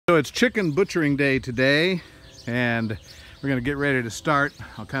it's chicken butchering day today, and we're going to get ready to start.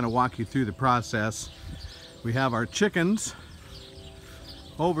 I'll kind of walk you through the process. We have our chickens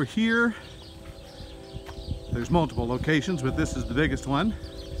over here. There's multiple locations, but this is the biggest one.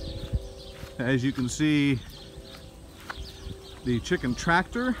 As you can see, the chicken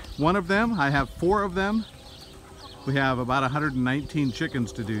tractor, one of them. I have 4 of them. We have about 119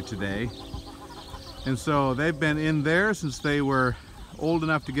 chickens to do today. And so they've been in there since they were old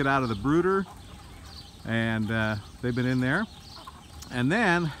enough to get out of the brooder, and they've been in there. And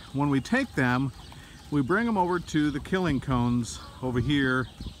then when we take them, we bring them over to the killing cones over here,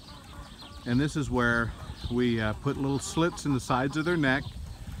 and this is where we put little slits in the sides of their neck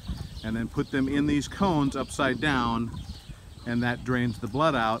and then put them in these cones upside down, and that drains the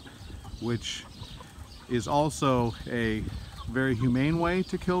blood out, which is also a very humane way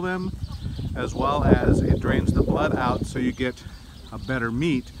to kill them, as well as it drains the blood out so you get a better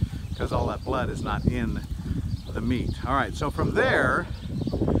meat, because all that blood is not in the meat. All right, so from there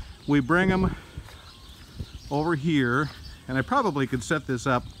we bring them over here, and I probably could set this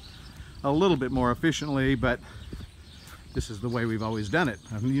up a little bit more efficiently, but this is the way we've always done it.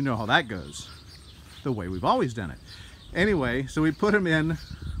 I mean, you know how that goes, the way we've always done it. Anyway, so we put them in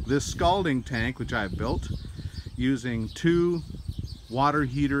this scalding tank, which I've built using 2 water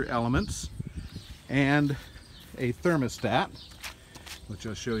heater elements and a thermostat, which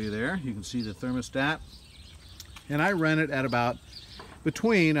I'll show you there. You can see the thermostat, and I run it at about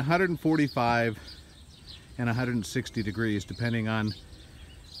between 145 and 160 degrees, depending on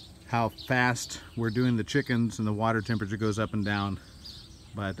how fast we're doing the chickens, and the water temperature goes up and down.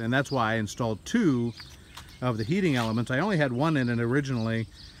 And that's why I installed 2 of the heating elements. I only had 1 in it originally,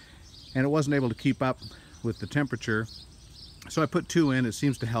 and it wasn't able to keep up with the temperature, so I put 2 in. It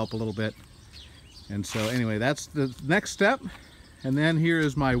seems to help a little bit. And so anyway, that's the next step. And then here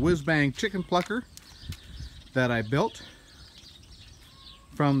is my Whiz Bang chicken plucker that I built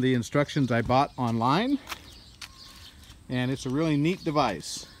from the instructions I bought online, and it's a really neat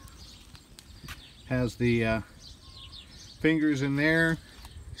device. Has the fingers in there,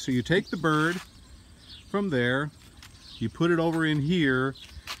 so you take the bird from there, you put it over in here,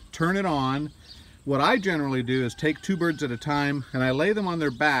 turn it on. What I generally do is take 2 birds at a time, and I lay them on their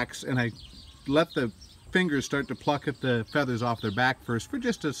backs, and I let the fingers start to pluck at the feathers off their back first for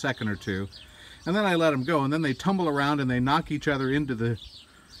just a second or 2, and then I let them go, and then they tumble around and they knock each other into the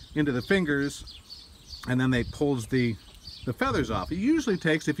fingers, and then they pulls the feathers off. It usually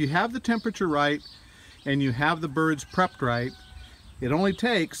takes, if you have the temperature right and you have the birds prepped right, it only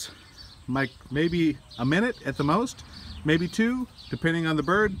takes maybe a minute at the most, maybe 2, depending on the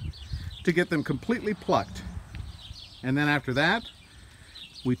bird, to get them completely plucked. And then after that,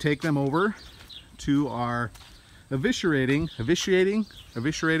 we take them over to our eviscerating,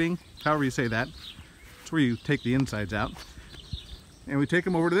 however you say that. It's where you take the insides out. And we take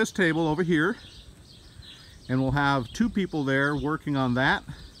them over to this table over here, and we'll have 2 people there working on that.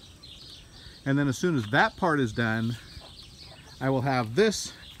 And then as soon as that part is done, I will have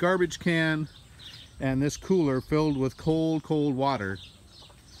this garbage can and this cooler filled with cold water,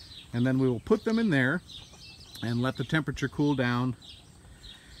 and then we will put them in there and let the temperature cool down.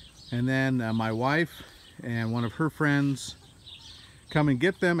 And then my wife and one of her friends come and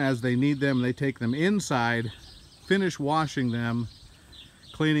get them as they need them. They take them inside, finish washing them,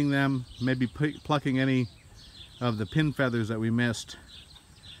 cleaning them, maybe plucking any of the pin feathers that we missed,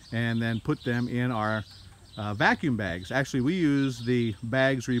 and then put them in our vacuum bags. Actually, we use the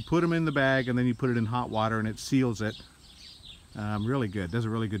bags where you put them in the bag and then you put it in hot water and it seals it. Really good, does a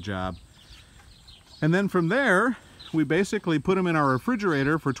really good job. And then from there, we basically put them in our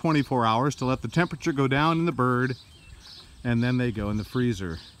refrigerator for 24 hours to let the temperature go down in the bird, and then they go in the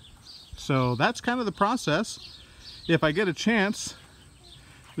freezer. So that's kind of the process. If I get a chance,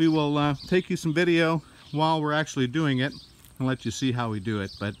 we will take you some video while we're actually doing it and let you see how we do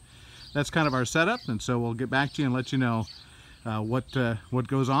it. But that's kind of our setup, and so we'll get back to you and let you know what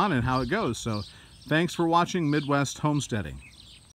goes on and how it goes. So thanks for watching Midwest Homesteading.